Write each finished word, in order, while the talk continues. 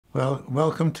Well,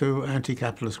 welcome to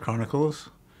Anti-Capitalist Chronicles,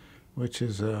 which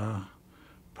is a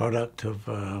product of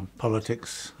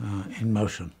politics in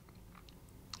motion.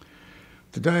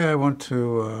 Today I want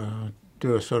to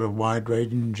do a sort of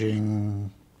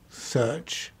wide-ranging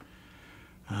search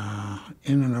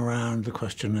in and around the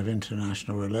question of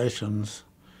international relations,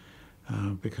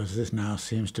 because this now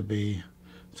seems to be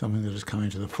something that is coming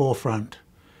to the forefront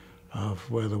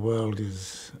of where the world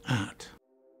is at.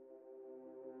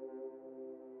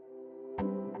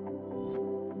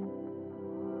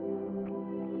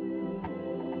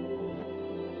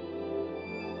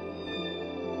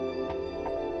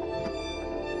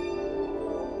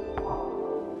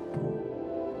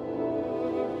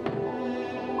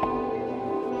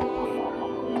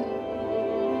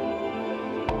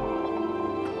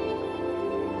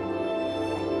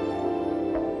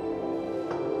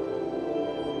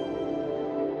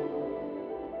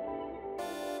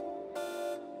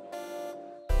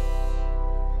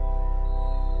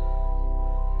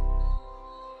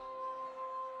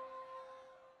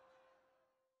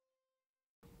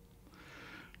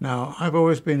 Now, I've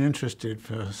always been interested,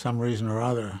 for some reason or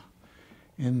other,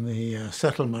 in the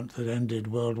settlement that ended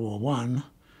World War I,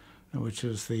 which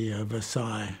was the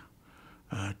Versailles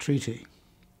Treaty.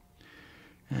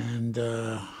 And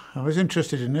I was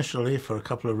interested initially for a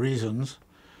couple of reasons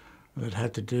that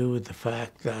had to do with the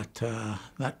fact that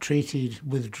that treaty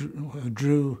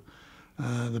withdrew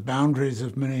the boundaries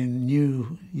of many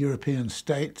new European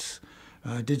states,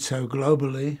 did so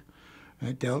globally.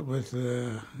 It dealt with,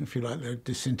 if you like, the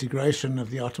disintegration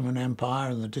of the Ottoman Empire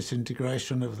and the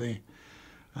disintegration of the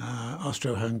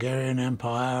Austro-Hungarian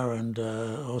Empire, and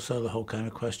also the whole kind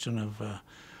of question of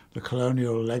the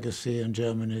colonial legacy and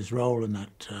Germany's role in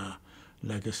that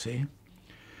legacy.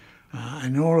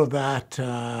 And all of that,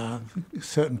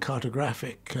 certain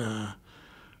cartographic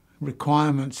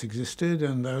requirements existed,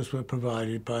 and those were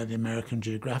provided by the American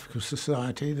Geographical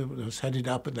Society that was headed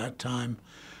up at that time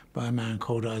by a man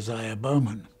called Isaiah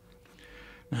Bowman.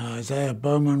 Now, Isaiah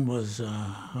Bowman was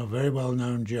a very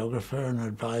well-known geographer and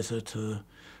advisor to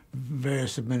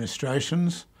various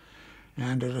administrations,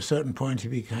 and at a certain point he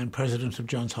became president of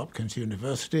Johns Hopkins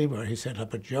University, where he set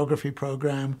up a geography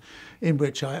program in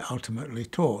which I ultimately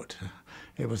taught.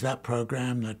 It was that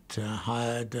program that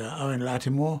hired Owen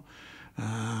Lattimore,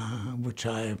 which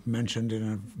I mentioned in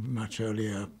a much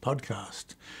earlier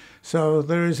podcast. So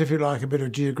there is, if you like, a bit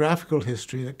of geographical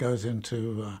history that goes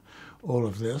into all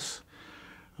of this.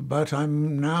 But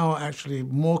I'm now actually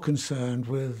more concerned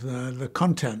with the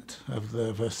content of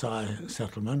the Versailles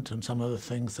settlement and some of the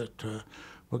things that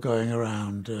were going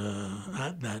around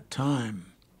at that time.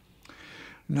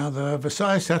 Now, the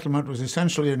Versailles settlement was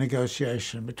essentially a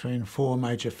negotiation between four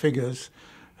major figures.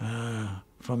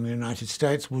 From the United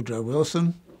States, Woodrow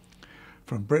Wilson;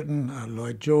 from Britain,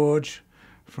 Lloyd George;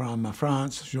 from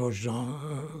France, Georges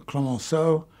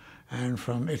Clemenceau; and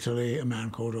from Italy, a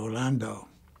man called Orlando,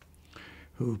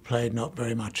 who played not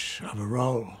very much of a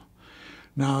role.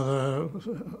 Now,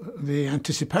 the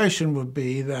anticipation would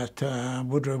be that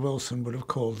Woodrow Wilson would have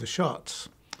called the shots,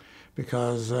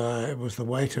 because it was the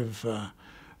weight of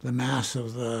the mass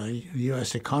of the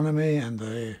U.S. economy and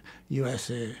the U.S.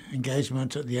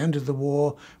 engagement at the end of the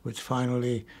war, which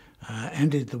finally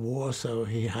ended the war. So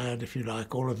he had, if you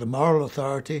like, all of the moral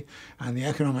authority and the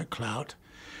economic clout.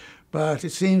 But it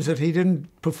seems that he didn't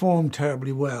perform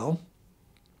terribly well.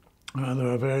 There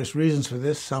are various reasons for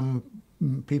this. Some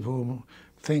people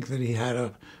think that he had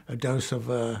a dose of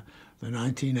the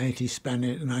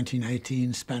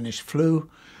 1918 Spanish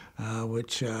flu,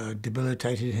 which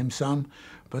debilitated him some.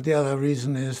 But the other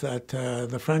reason is that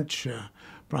the French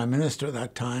Prime Minister at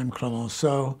that time,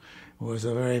 Clemenceau, was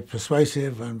a very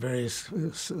persuasive and very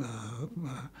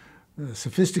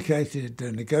sophisticated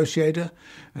negotiator,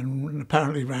 and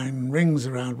apparently ran rings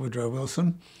around Woodrow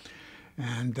Wilson.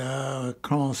 And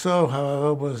Clemenceau,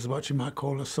 however, was what you might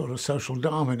call a sort of social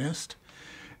Darwinist.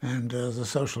 And as a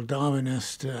social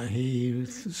Darwinist, he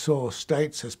saw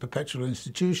states as perpetual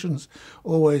institutions,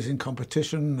 always in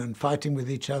competition and fighting with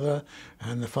each other,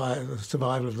 and the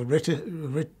survival of the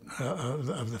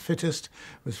fittest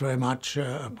was very much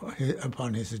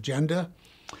upon his agenda.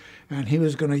 And he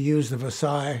was going to use the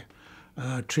Versailles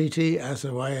Treaty as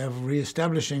a way of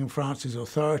re-establishing France's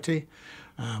authority.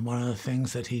 One of the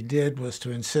things that he did was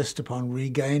to insist upon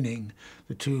regaining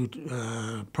the two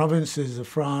provinces of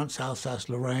France,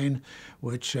 Alsace-Lorraine,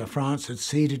 which France had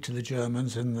ceded to the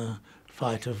Germans in the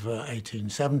fight of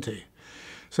 1870.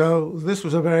 So this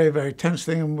was a very, very tense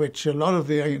thing in which a lot of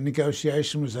the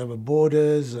negotiation was over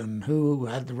borders and who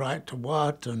had the right to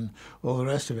what and all the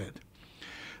rest of it.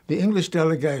 The English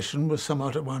delegation was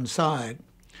somewhat at one side,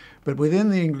 But within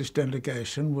the English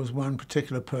delegation was one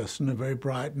particular person, a very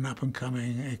bright and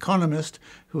up-and-coming economist,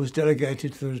 who was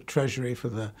delegated to the Treasury for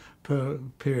the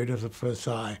period of the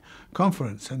Versailles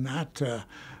Conference. And that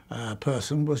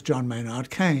person was John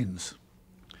Maynard Keynes.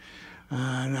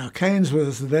 Now, Keynes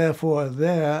was therefore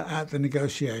there at the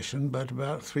negotiation, but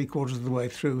about 3/4 of the way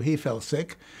through, he fell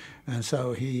sick. And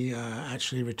so he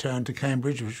actually returned to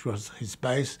Cambridge, which was his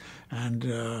base, and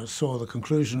saw the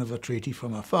conclusion of the treaty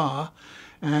from afar.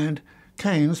 And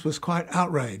Keynes was quite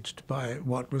outraged by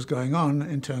what was going on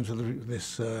in terms of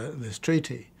this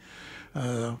treaty.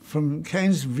 From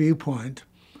Keynes' viewpoint,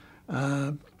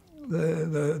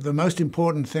 the most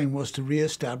important thing was to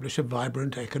re-establish a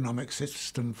vibrant economic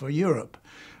system for Europe.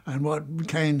 And what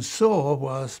Keynes saw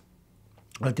was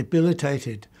a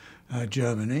debilitated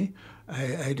Germany,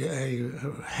 a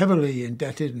heavily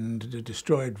indebted and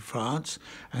destroyed France,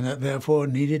 and that therefore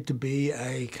needed to be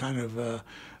a kind of a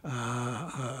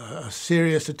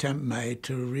serious attempt made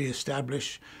to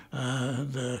re-establish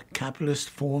the capitalist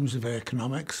forms of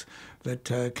economics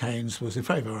that Keynes was in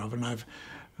favour of. And I've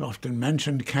often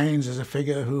mentioned Keynes as a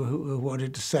figure who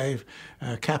wanted to save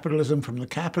capitalism from the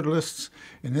capitalists.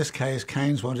 In this case,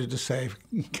 Keynes wanted to save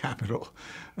capital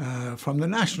from the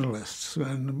nationalists,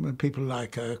 and people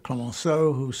like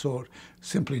Clemenceau, who sought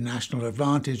simply national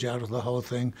advantage out of the whole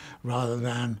thing rather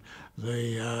than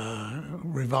the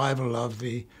revival of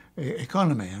the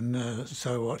economy. And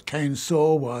so what Keynes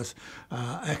saw was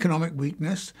economic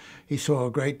weakness. He saw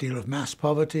a great deal of mass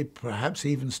poverty, perhaps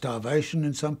even starvation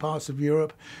in some parts of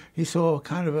Europe. He saw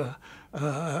kind of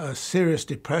a serious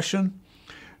depression,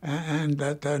 and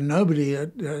that nobody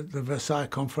at the Versailles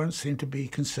Conference seemed to be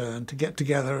concerned to get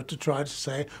together to try to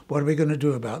say, what are we going to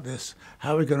do about this?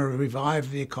 How are we going to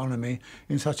revive the economy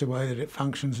in such a way that it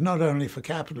functions not only for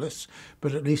capitalists,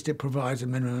 but at least it provides a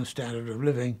minimum standard of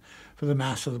living for the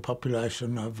mass of the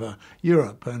population of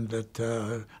Europe, and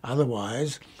that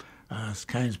otherwise, as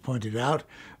Keynes pointed out,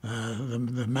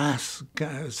 the mass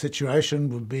situation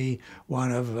would be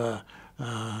one of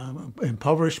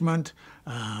impoverishment,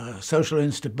 social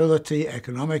instability,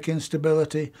 economic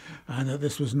instability, and that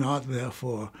this was not,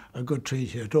 therefore, a good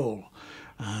treaty at all.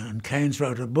 And Keynes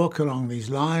wrote a book along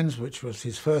these lines, which was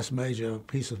his first major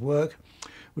piece of work,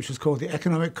 which was called The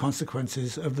Economic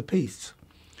Consequences of the Peace.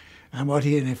 And what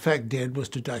he in effect did was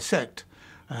to dissect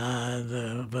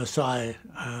the Versailles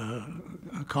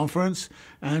conference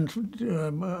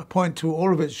and point to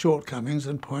all of its shortcomings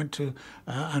and point to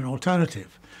an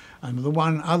alternative. And the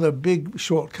one other big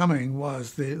shortcoming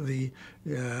was the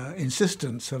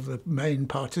insistence of the main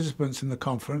participants in the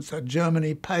conference that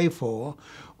Germany pay for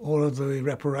all of the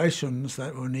reparations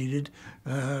that were needed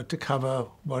to cover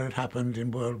what had happened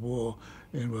in World War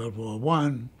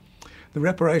I. The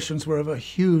reparations were of a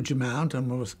huge amount and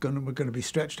were going to be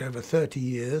stretched over 30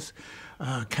 years.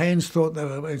 Keynes thought they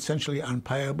were essentially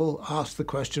unpayable, asked the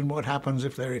question, what happens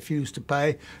if they refuse to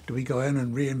pay? Do we go in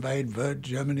and reinvade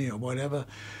Germany or whatever?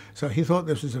 So he thought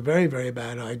this was a very, very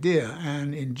bad idea.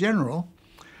 And in general,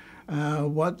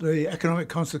 what the economic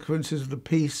consequences of the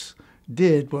peace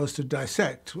did was to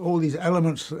dissect all these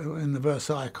elements in the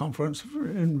Versailles Conference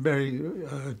in very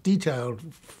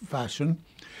detailed fashion.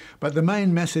 But the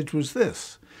main message was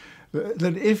this,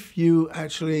 that if you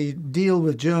actually deal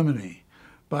with Germany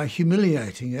by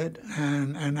humiliating it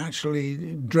and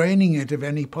actually draining it of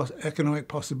any economic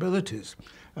possibilities,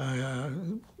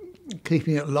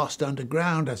 keeping it lost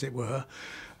underground, as it were,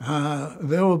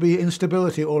 there will be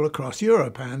instability all across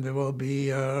Europe, and there will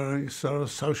be sort of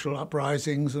social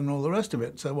uprisings and all the rest of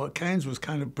it. So what Keynes was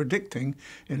kind of predicting,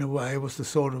 in a way, was the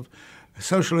sort of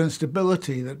social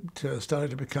instability that started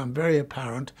to become very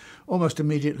apparent almost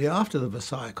immediately after the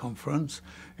Versailles Conference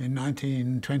in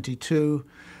 1922,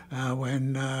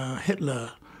 when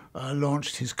Hitler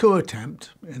launched his coup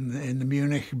attempt in the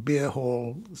Munich beer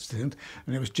hall stint,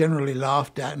 and it was generally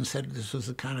laughed at and said this was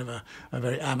a kind of a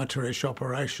very amateurish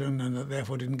operation and that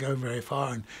therefore didn't go very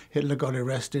far. And Hitler got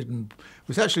arrested and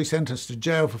was actually sentenced to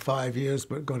jail for 5 years,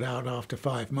 but got out after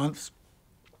 5 months.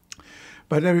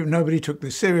 But nobody took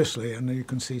this seriously, and you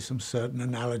can see some certain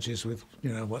analogies with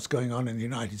what's going on in the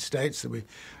United States. That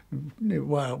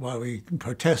while we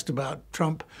protest about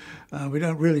Trump, we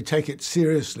don't really take it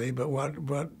seriously. But what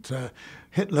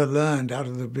Hitler learned out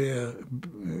of the beer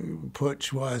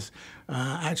putsch was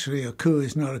actually a coup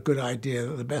is not a good idea.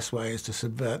 That the best way is to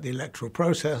subvert the electoral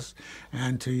process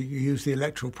and to use the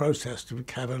electoral process to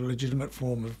have a legitimate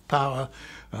form of power,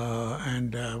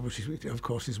 and which of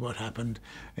course is what happened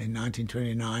in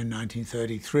 1929,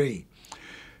 1933.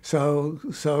 So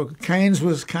Keynes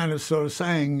was kind of sort of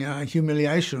saying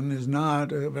humiliation is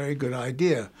not a very good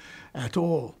idea at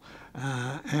all.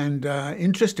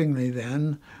 Interestingly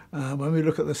then, when we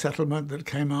look at the settlement that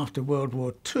came after World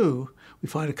War II, we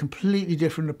find a completely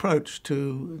different approach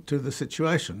to the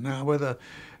situation.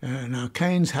 Now,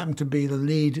 Keynes happened to be the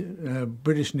lead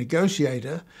British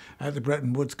negotiator at the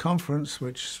Bretton Woods Conference,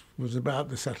 which was about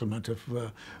the settlement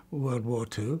of World War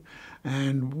II,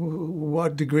 and to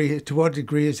what degree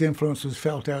his influence was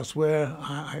felt elsewhere,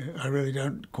 I really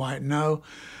don't quite know.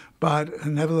 But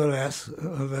nevertheless,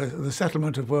 the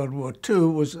settlement of World War II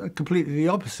was completely the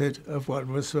opposite of what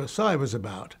Versailles was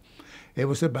about. It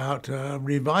was about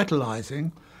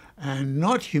revitalizing and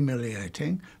not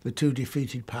humiliating the two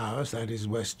defeated powers, that is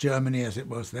West Germany as it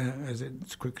was then, as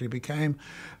it quickly became,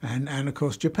 and of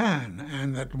course Japan.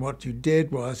 And that what you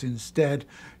did was instead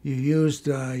you used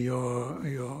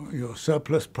your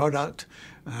surplus product,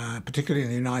 particularly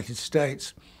in the United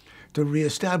States, to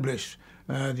reestablish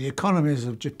the economies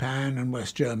of Japan and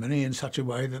West Germany in such a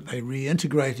way that they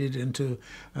reintegrated into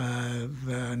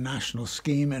the national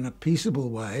scheme in a peaceable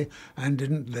way and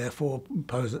didn't therefore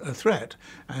pose a threat.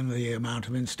 And the amount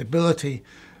of instability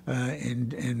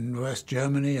in West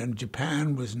Germany and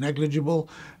Japan was negligible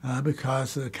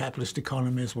because the capitalist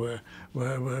economies were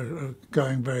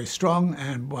going very strong.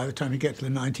 And by the time you get to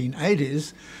the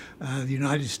 1980s, the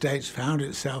United States found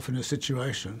itself in a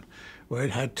situation where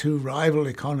it had two rival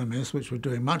economies which were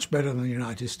doing much better than the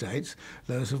United States,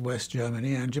 those of West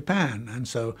Germany and Japan. And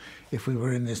so if we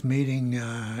were in this meeting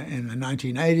in the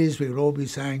 1980s, we would all be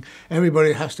saying,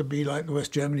 everybody has to be like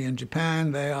West Germany and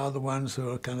Japan. They are the ones who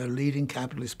are kind of leading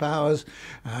capitalist powers.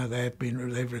 They've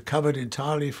recovered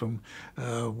entirely from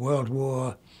World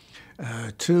War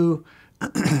II.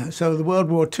 So the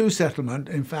World War II settlement,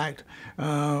 in fact,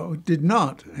 did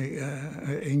not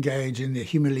engage in the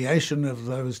humiliation of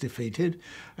those defeated,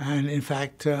 and in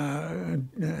fact sort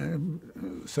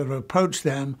of approached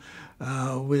them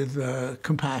with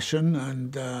compassion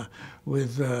and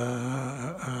with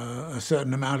a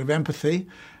certain amount of empathy,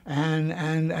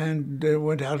 and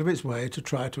went out of its way to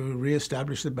try to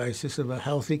re-establish the basis of a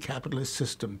healthy capitalist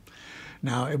system.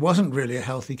 Now, it wasn't really a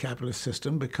healthy capitalist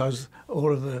system because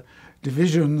all of the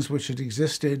divisions which had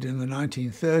existed in the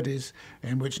 1930s,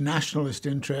 in which nationalist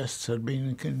interests had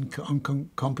been in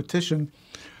competition,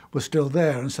 were still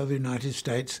there. And so the United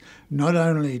States, not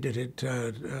only did it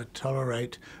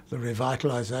tolerate the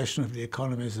revitalization of the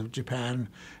economies of Japan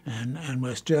and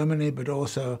West Germany, but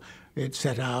also it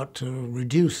set out to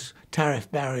reduce tariff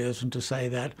barriers and to say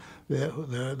that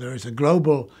there is a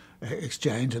global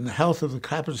exchange, and the health of the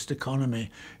capitalist economy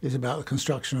is about the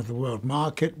construction of the world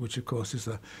market, which of course is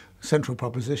the central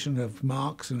proposition of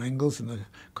Marx and Engels in the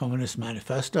Communist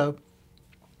Manifesto,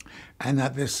 and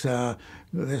that this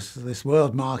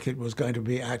world market was going to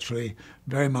be actually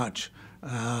very much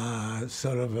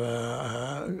sort of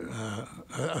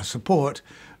a support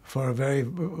for a very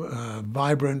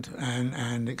vibrant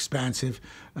and expansive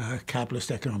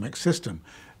capitalist economic system.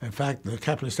 In fact, the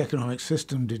capitalist economic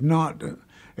system did not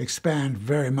expand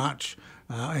very much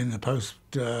in the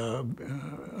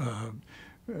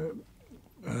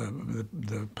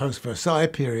post-Versailles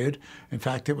period. In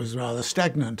fact, it was rather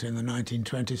stagnant in the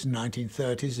 1920s and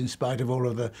 1930s, in spite of all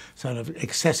of the sort of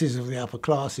excesses of the upper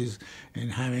classes in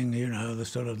having, the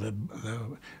sort of the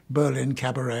Berlin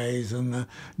cabarets and the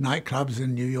nightclubs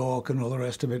in New York and all the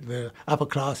rest of it. The upper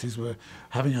classes were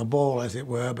having a ball, as it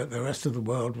were, but the rest of the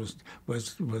world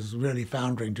was really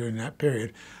foundering during that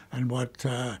period. And what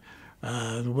the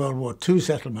World War II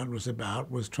settlement was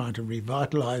about was trying to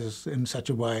revitalize in such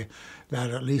a way that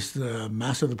at least the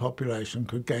mass of the population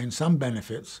could gain some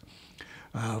benefits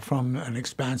from an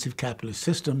expansive capitalist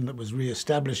system that was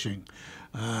re-establishing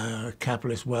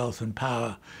capitalist wealth and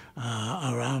power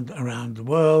around the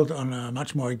world on a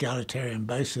much more egalitarian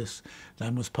basis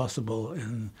than was possible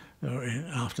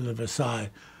after the Versailles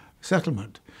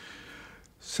settlement.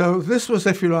 So this was,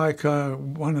 if you like,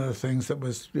 one of the things that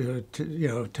was,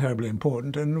 terribly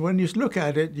important. And when you look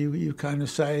at it, you kind of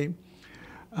say,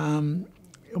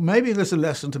 maybe there's a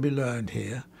lesson to be learned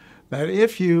here, that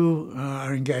if you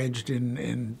are engaged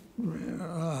in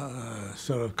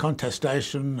sort of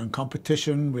contestation and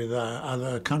competition with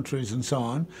other countries and so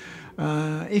on,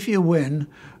 if you win,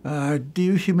 do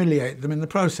you humiliate them in the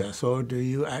process, or do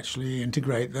you actually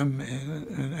integrate them?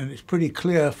 And it's pretty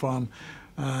clear from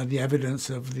the evidence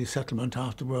of the settlement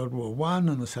after World War I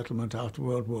and the settlement after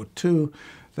World War II,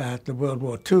 that the World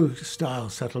War II style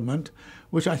settlement,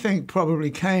 which I think probably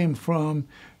came from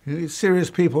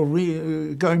serious people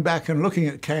going back and looking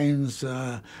at Keynes'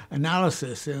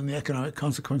 analysis in the economic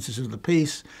consequences of the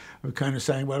peace, were kind of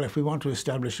saying, well, if we want to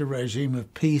establish a regime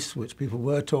of peace, which people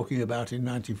were talking about in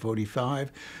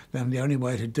 1945, then the only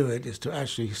way to do it is to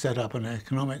actually set up an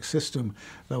economic system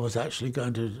that was actually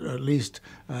going to at least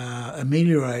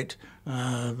ameliorate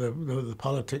the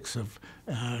politics of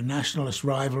nationalist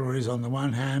rivalries on the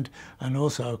one hand, and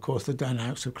also, of course, the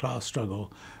dynamics of class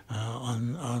struggle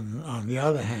on the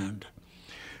other hand.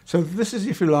 So this is,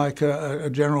 if you like, a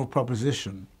general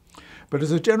proposition. But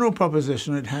as a general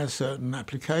proposition, it has certain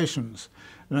applications,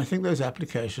 and I think those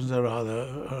applications are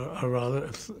rather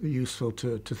useful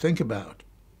to think about.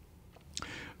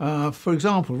 For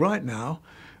example, right now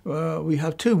we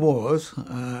have two wars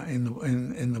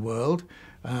in the world,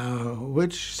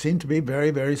 which seem to be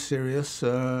very, very serious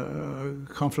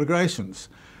conflagrations.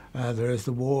 There is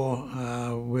the war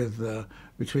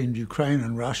between Ukraine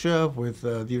and Russia, with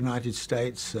the United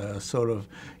States sort of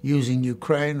using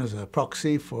Ukraine as a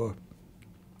proxy for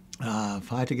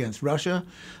fight against Russia,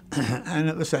 and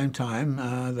at the same time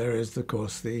there is, of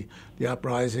course, the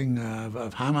uprising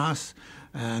of Hamas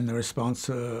and the response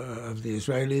of the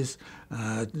Israelis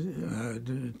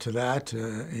to that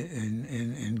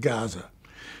in Gaza.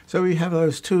 So we have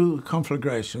those two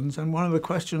conflagrations, and one of the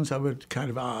questions I would kind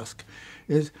of ask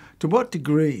is, to what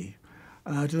degree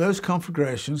do those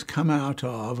conflagrations come out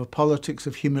of a politics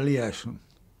of humiliation?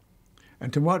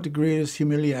 And to what degree has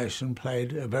humiliation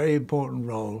played a very important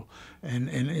role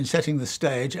in setting the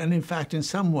stage, and in fact, in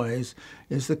some ways,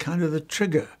 is the kind of the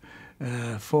trigger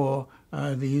for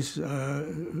these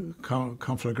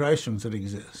conflagrations that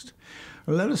exist.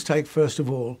 Well, let us take, first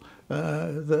of all,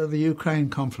 the Ukraine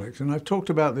conflict. And I've talked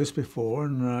about this before,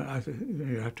 and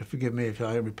you have to forgive me if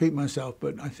I repeat myself,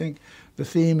 but I think the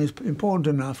theme is important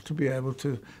enough to be able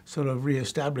to sort of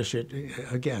re-establish it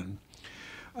again.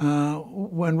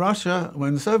 When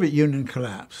the Soviet Union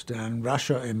collapsed and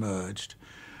Russia emerged,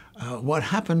 what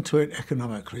happened to it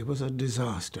economically was a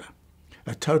disaster,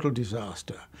 a total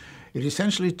disaster. It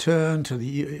essentially turned to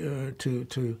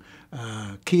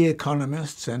key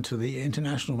economists and to the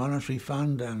International Monetary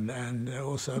Fund and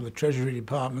also the Treasury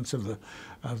departments of the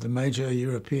major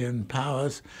European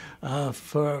powers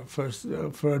for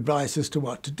advice as to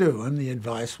what to do. And the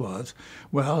advice was,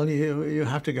 well, you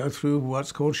have to go through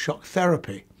what's called shock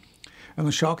therapy. And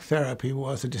the shock therapy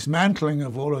was a dismantling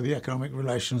of all of the economic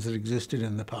relations that existed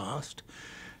in the past,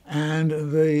 and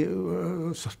the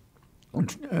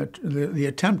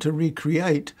attempt to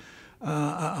recreate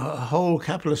a whole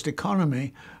capitalist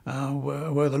economy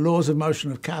where the laws of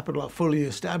motion of capital are fully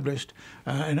established.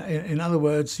 In other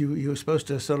words, you were supposed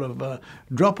to sort of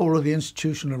drop all of the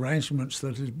institutional arrangements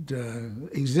that had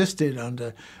existed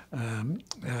under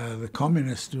the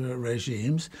communist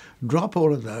regimes, drop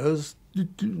all of those,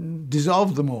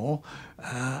 dissolve them all,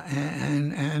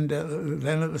 and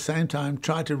then at the same time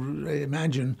try to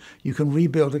imagine you can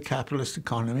rebuild a capitalist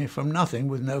economy from nothing,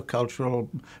 with no cultural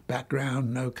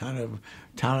background, no kind of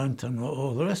talent, and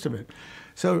all the rest of it.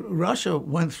 So Russia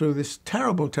went through this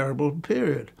terrible, terrible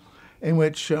period in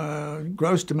which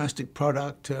gross domestic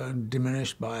product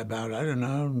diminished by about,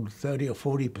 30 or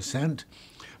 40%.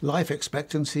 Life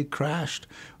expectancy crashed,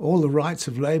 all the rights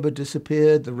of labor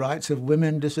disappeared, the rights of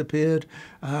women disappeared,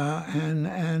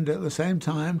 and at the same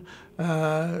time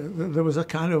there was a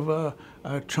kind of a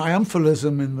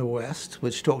triumphalism in the West,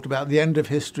 which talked about the end of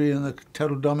history and the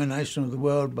total domination of the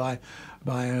world by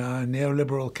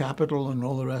neoliberal capital and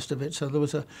all the rest of it. So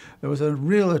there was a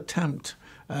real attempt,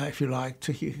 if you like,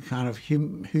 to kind of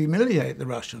humiliate the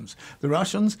Russians. The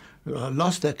Russians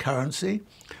lost their currency.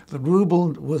 The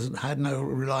ruble had no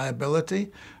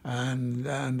reliability, and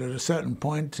at a certain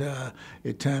point,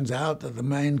 it turns out that the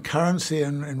main currency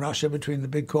in Russia between the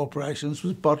big corporations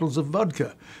was bottles of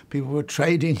vodka. People were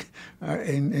trading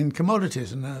in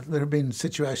commodities, and there have been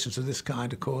situations of this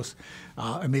kind, of course,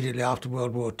 immediately after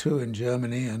World War II in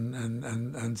Germany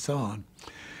and so on.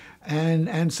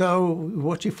 And so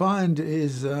what you find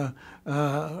is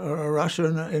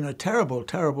Russia in a terrible,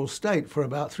 terrible state for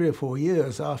about 3 or 4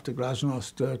 years after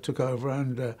Glasnost took over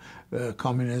and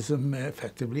communism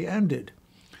effectively ended.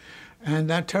 And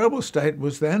that terrible state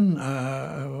was then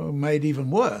made even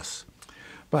worse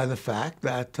by the fact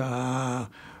that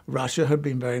Russia had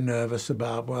been very nervous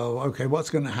about, well, okay, what's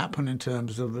going to happen in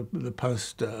terms of the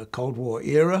post-Cold War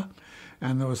era?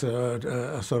 And there was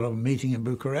a sort of meeting in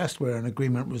Bucharest where an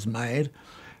agreement was made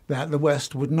that the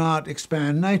West would not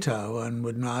expand NATO and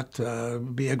would not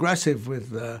be aggressive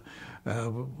with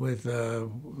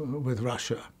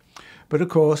Russia. But of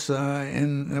course,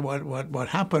 what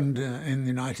happened in the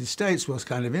United States was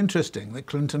kind of interesting. That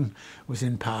Clinton was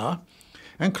in power,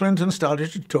 And Clinton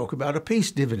started to talk about a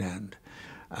peace dividend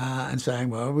and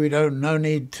saying, well, no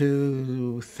need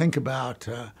to think about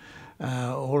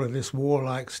all of this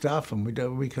warlike stuff, and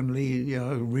we can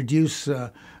reduce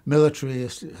military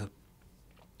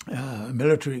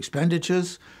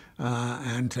expenditures.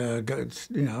 And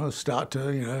start to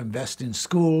invest in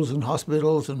schools and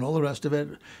hospitals and all the rest of it,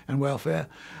 and welfare.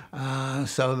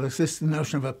 So this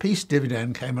notion of a peace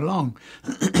dividend came along,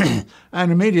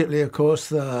 and immediately, of course,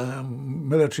 the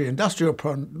military-industrial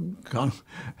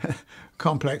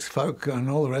complex folk and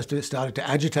all the rest of it started to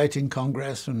agitate in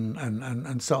Congress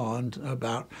and so on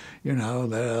about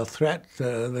the threat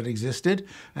that existed,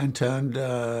 and turned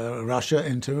Russia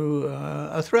into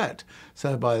a threat.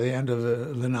 So by the end of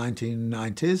the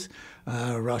 1990s,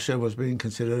 Russia was being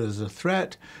considered as a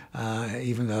threat,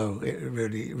 even though it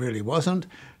really wasn't,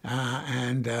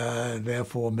 and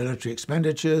therefore military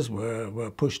expenditures were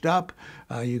pushed up.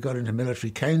 You got into military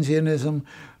Keynesianism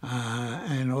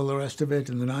and all the rest of it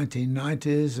in the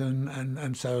 1990s,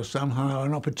 and so somehow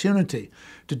an opportunity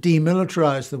to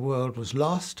demilitarize the world was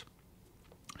lost.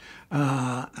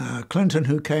 Clinton,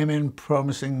 who came in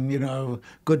promising,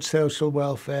 good social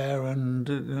welfare and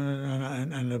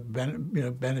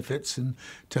benefits in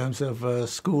terms of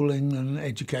schooling and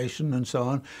education and so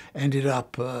on, ended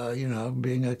up,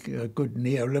 being a good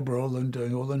neoliberal and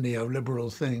doing all the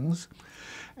neoliberal things.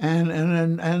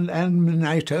 And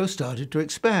NATO started to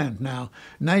expand. Now,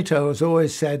 NATO has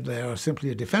always said they are simply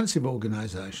a defensive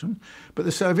organization, but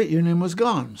the Soviet Union was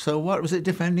gone. So what was it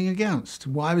defending against?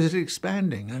 Why was it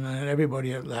expanding? And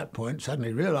everybody at that point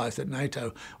suddenly realized that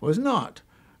NATO was not,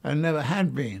 and never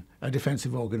had been, a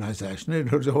defensive organization. It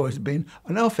has always been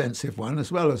an offensive one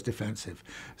as well as defensive.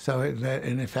 So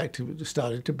in effect, it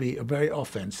started to be very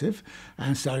offensive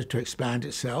and started to expand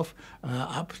itself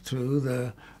up to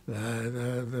the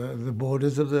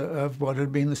borders of what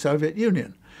had been the Soviet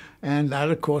Union. And that,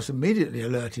 of course, immediately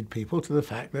alerted people to the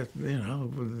fact that,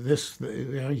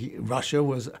 Russia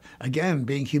was, again,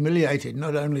 being humiliated,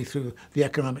 not only through the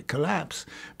economic collapse,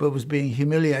 but was being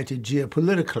humiliated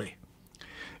geopolitically.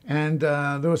 And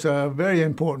there was a very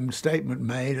important statement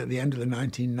made at the end of the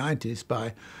 1990s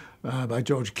by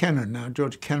George Kennan. Now,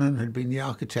 George Kennan had been the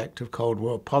architect of Cold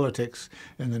War politics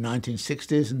in the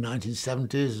 1960s and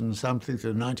 1970s and something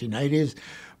through the 1980s.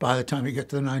 By the time he got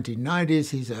to the 1990s,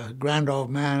 he's a grand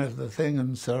old man of the thing,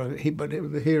 and so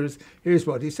here's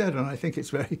what he said, and I think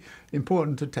it's very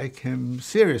important to take him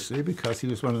seriously because he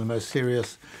was one of the most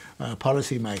serious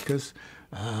policymakers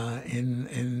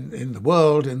in the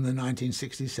world in the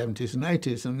 1960s, 70s, and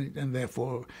 80s, and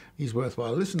therefore he's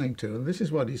worthwhile listening to. And this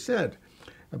is what he said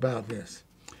about this.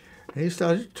 He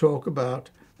started to talk about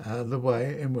the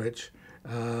way in which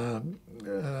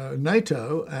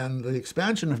NATO and the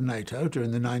expansion of NATO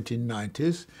during the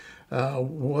 1990s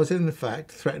was in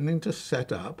fact threatening to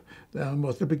set up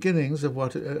was the beginnings of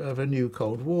a new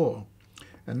Cold War.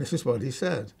 And this is what he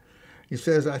said. He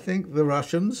says, I think the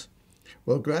Russians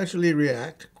will gradually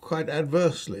react quite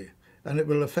adversely, and it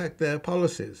will affect their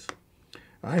policies.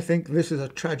 I think this is a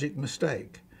tragic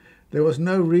mistake. There was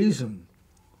no reason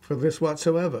for this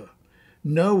whatsoever.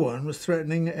 No one was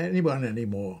threatening anyone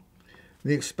anymore.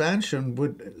 The expansion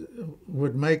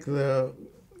would make the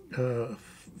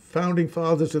founding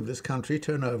fathers of this country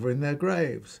turn over in their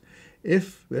graves.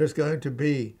 If there's going to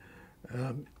be,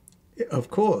 of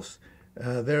course,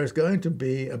 there is going to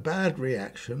be a bad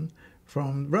reaction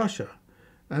from Russia.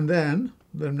 And then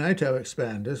the NATO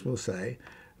expanders will say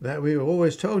that we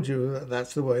always told you that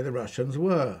that's the way the Russians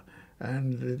were,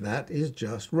 and that is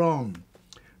just wrong.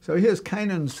 So here's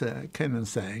Kennan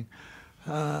saying,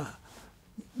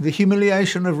 the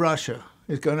humiliation of Russia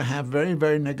is going to have very,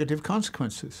 very negative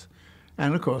consequences.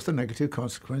 And of course, the negative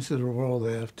consequences are all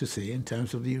there to see in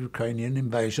terms of the Ukrainian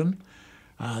invasion,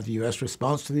 the US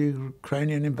response to the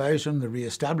Ukrainian invasion, the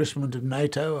re-establishment of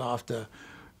NATO after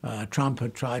Trump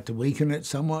had tried to weaken it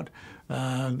somewhat,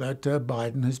 that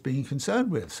Biden has been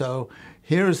concerned with. So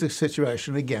here is the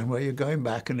situation again where you're going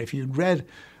back, and if you'd read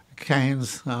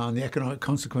Keynes on the economic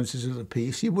consequences of the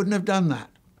peace, you wouldn't have done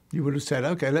that. You would have said,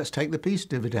 okay, let's take the peace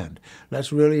dividend.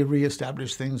 Let's really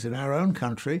re-establish things in our own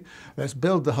country. Let's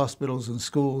build the hospitals and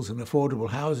schools and affordable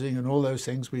housing and all those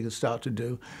things we could start to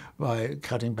do by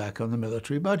cutting back on the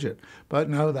military budget. But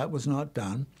no, that was not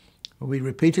done. We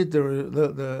repeated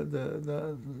the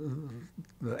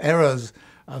errors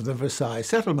of the Versailles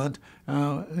settlement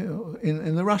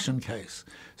in the Russian case.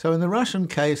 So in the Russian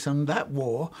case and that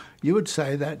war, you would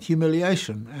say that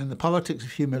humiliation and the politics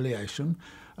of humiliation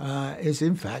is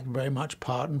in fact very much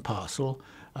part and parcel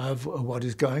of what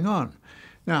is going on.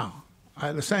 Now,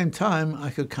 At the same time,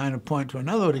 I could kind of point to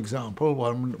another example,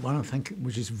 one I think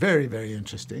which is very, very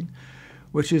interesting,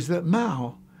 which is that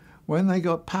Mao, when they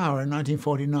got power in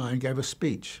 1949, gave a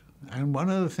speech. And one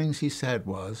of the things he said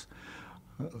was,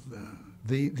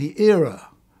 the era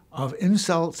of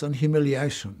insults and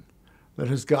humiliation that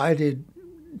has guided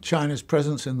China's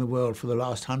presence in the world for the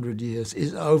last 100 years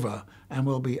is over and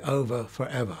will be over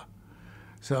forever.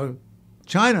 So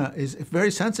China is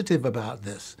very sensitive about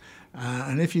this.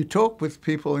 And if you talk with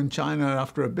people in China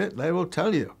after a bit, they will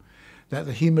tell you that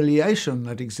the humiliation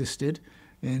that existed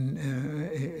in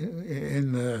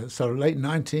the sort of late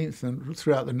 19th and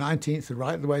throughout the 19th and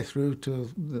right the way through to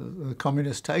the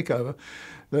communist takeover,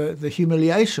 the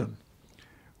humiliation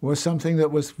was something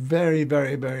that was very,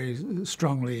 very, very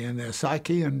strongly in their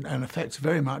psyche and affects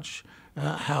very much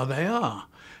how they are.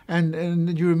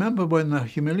 And you remember when the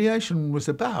humiliation was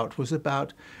about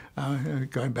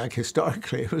going back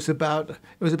historically, it was about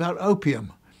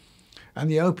opium and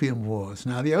the Opium Wars.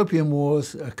 Now, the Opium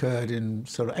Wars occurred in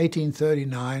sort of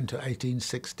 1839 to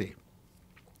 1860.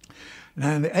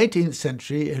 Now, in the 18th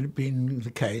century, it had been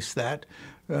the case that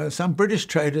some British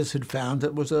traders had found that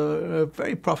it was a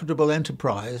very profitable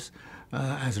enterprise,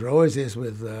 as there always is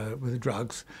with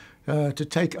drugs, to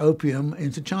take opium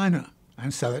into China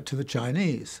and sell it to the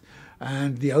Chinese.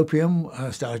 And the opium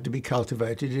started to be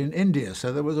cultivated in India.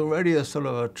 So there was already a sort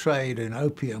of a trade in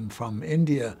opium from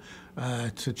India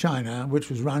to China, which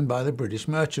was run by the British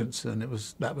merchants. And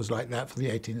that was like that for the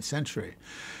 18th century.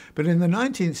 But in the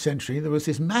 19th century, there was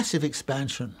this massive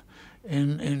expansion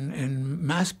in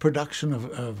mass production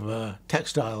of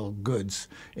textile goods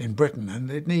in Britain.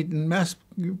 And mass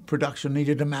production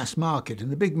needed a mass market.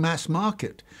 And the big mass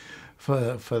market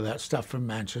for that stuff from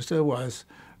Manchester was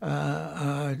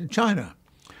China.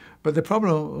 But the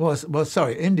problem was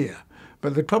India.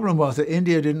 But the problem was that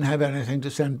India didn't have anything to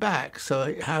send back,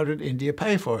 so how did India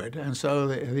pay for it? And so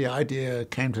the idea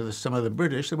came to some of the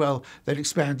British that, well, they'd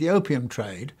expand the opium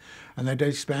trade, and they'd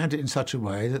expand it in such a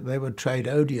way that they would trade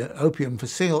opium for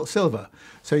silver.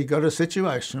 So you got a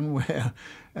situation where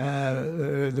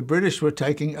the British were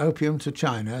taking opium to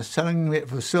China, selling it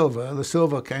for silver. The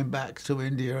silver came back to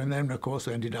India, and then, of course,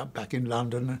 ended up back in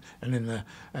London and in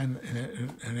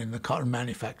the cotton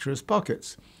manufacturers'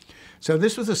 pockets. So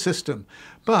this was a system.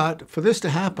 But for this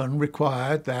to happen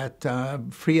required that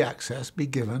free access be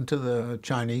given to the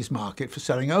Chinese market for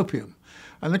selling opium.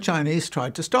 And the Chinese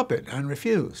tried to stop it and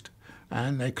refused.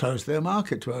 And they closed their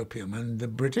market to opium. And the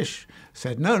British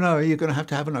said, no, you're going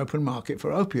to have an open market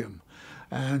for opium.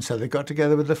 And so they got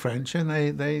together with the French and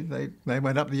they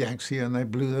went up the Yangtze and they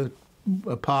blew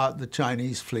apart the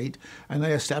Chinese fleet and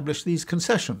they established these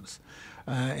concessions.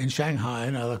 In Shanghai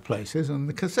and other places. And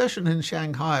the concession in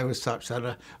Shanghai was such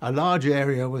that a large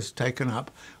area was taken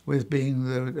up with being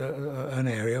an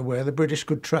area where the British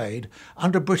could trade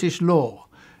under British law.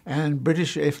 And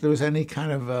if there was any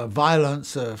kind of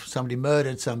violence, if somebody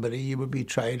murdered somebody, you would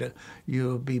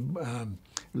be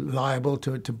liable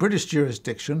to British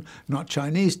jurisdiction, not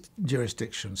Chinese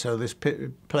jurisdiction. So this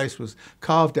place was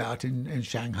carved out in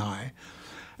Shanghai.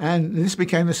 And this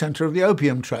became the center of the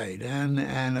opium trade.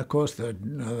 And of course,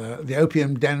 the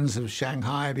opium dens of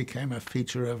Shanghai became a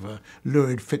feature of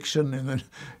lurid fiction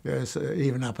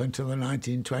even up until the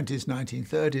 1920s,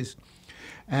 1930s.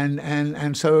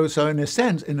 And so in a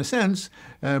sense,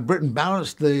 Britain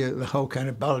balanced the whole kind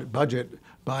of budget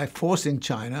by forcing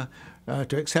China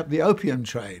to accept the opium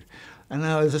trade. And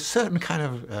now there's a certain kind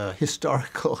of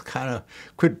historical kind of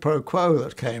quid pro quo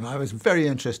that came. I was very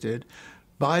interested.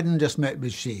 Biden just met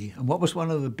with Xi, and what was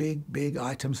one of the big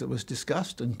items that was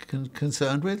discussed and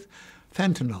concerned with?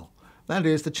 Fentanyl. That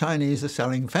is, the Chinese are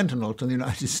selling fentanyl to the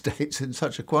United States in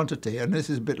such a quantity, and this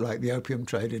is a bit like the opium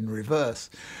trade in reverse.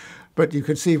 But you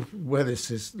can see where this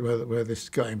is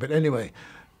going. But anyway,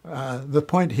 the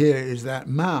point here is that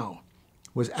Mao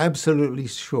was absolutely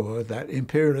sure that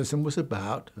imperialism was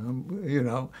about,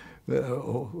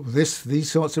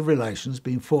 these sorts of relations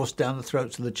being forced down the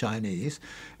throats of the Chinese,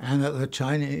 and that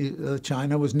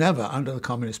China was never, under the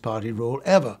Communist Party rule,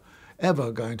 ever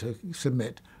going to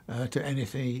submit to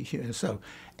anything. So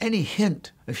any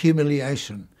hint of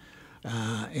humiliation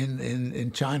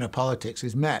in China politics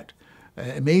is met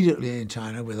immediately in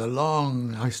China with a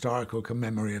long historical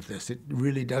memory of this. It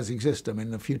really does exist. I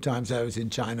mean, the few times I was in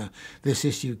China, this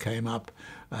issue came up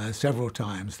several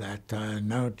times, that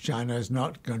no, China is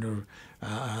not going to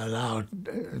allow,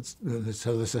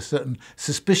 so there's a certain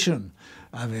suspicion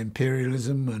of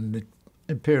imperialism and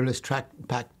imperialist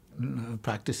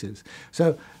practices.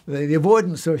 So the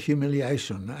avoidance of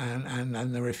humiliation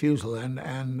and the refusal, and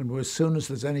as soon as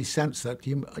there's any sense that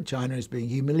China is being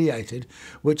humiliated,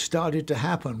 which started to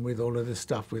happen with all of this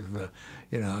stuff with the,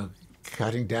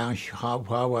 cutting down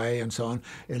Huawei and so on,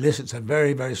 elicits a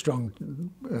very, very strong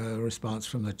response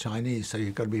from the Chinese. So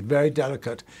you've got to be very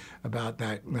delicate about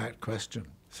that question.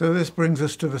 So this brings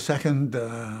us to the second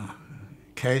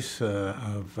case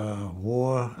of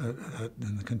war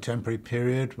in the contemporary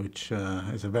period, which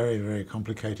is a very, very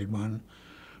complicated one.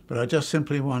 But I just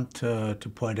simply want to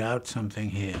point out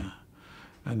something here.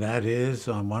 And that is,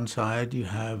 on one side, you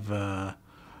have the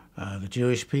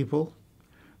Jewish people.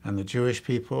 And the Jewish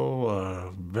people are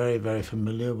very, very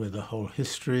familiar with the whole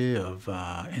history of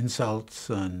insults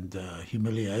and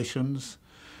humiliations.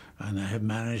 And they have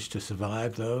managed to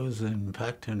survive those, in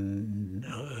fact, in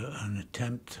an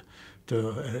attempt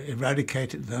to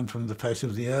eradicate them from the face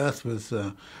of the earth was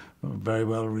very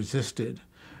well resisted.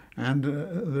 And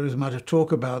there is much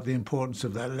talk about the importance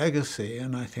of that legacy,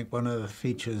 and I think one of the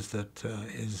features that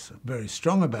is very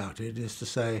strong about it is to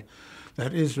say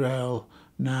that Israel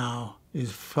now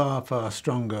is far, far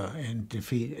stronger in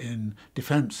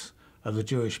defense of the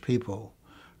Jewish people,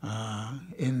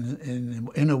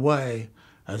 in a way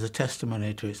as a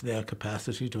testimony to their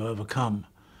capacity to overcome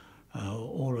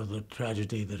all of the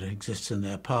tragedy that exists in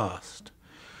their past.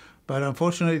 But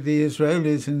unfortunately, the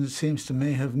Israelis, it seems to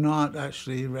me, have not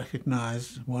actually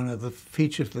recognized one of the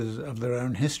features of their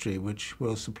own history, which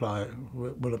will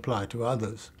apply to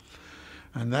others.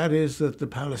 And that is that the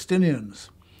Palestinians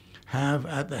have,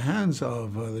 at the hands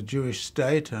of the Jewish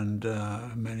state and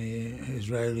many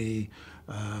Israeli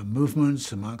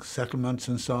movements amongst settlements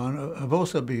and so on, have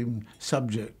also been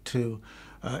subject to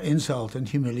insult and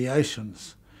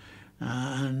humiliations.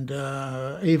 And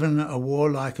even a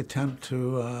warlike attempt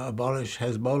to abolish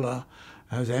Hezbollah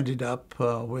has ended up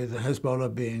with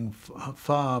Hezbollah being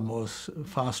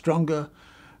far stronger,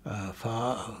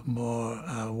 far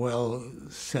more well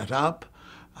set up,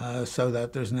 so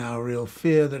that there's now a real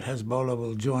fear that Hezbollah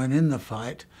will join in the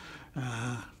fight.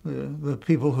 The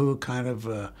people who kind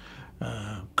of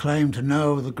claim to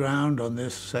know the ground on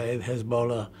this say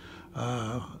Hezbollah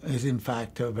is in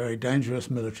fact a very dangerous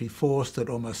military force, that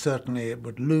almost certainly it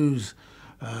would lose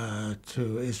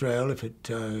to Israel if it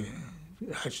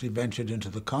actually ventured into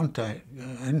the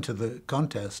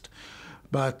contest,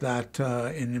 but that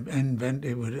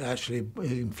it would actually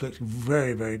inflict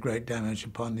very, very great damage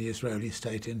upon the Israeli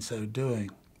state in so doing.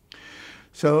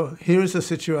 So here is a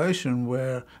situation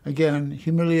where, again,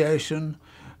 humiliation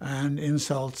and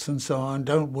insults and so on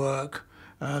don't work.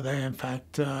 They, in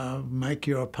fact, make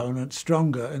your opponent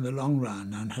stronger in the long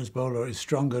run. And Hezbollah is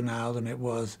stronger now than it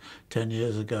was 10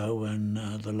 years ago when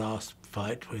the last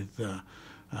fight with the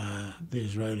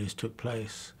Israelis took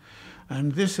place.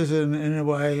 And this is, in a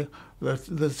way,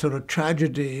 the sort of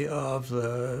tragedy of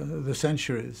the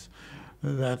centuries,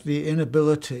 that the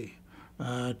inability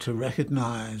to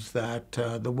recognize that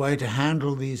the way to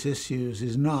handle these issues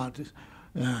is not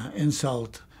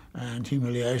insult and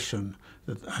humiliation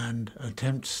and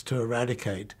attempts to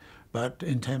eradicate, but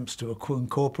attempts to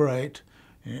incorporate,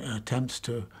 attempts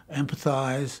to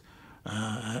empathize,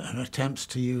 and attempts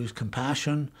to use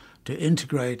compassion to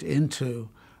integrate into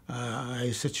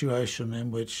a situation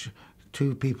in which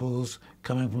two peoples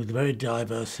coming with very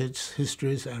diverse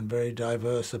histories and very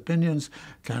diverse opinions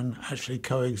can actually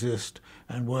coexist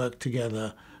and work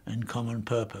together in common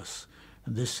purpose.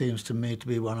 And this seems to me to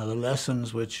be one of the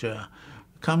lessons which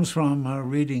comes from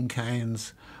reading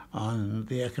Keynes on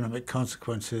the economic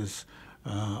consequences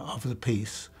of the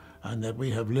peace, and that we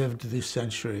have lived this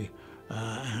century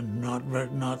and not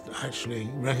actually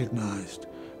recognized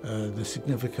the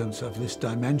significance of this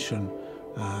dimension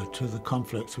to the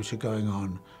conflicts which are going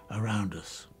on around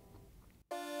us.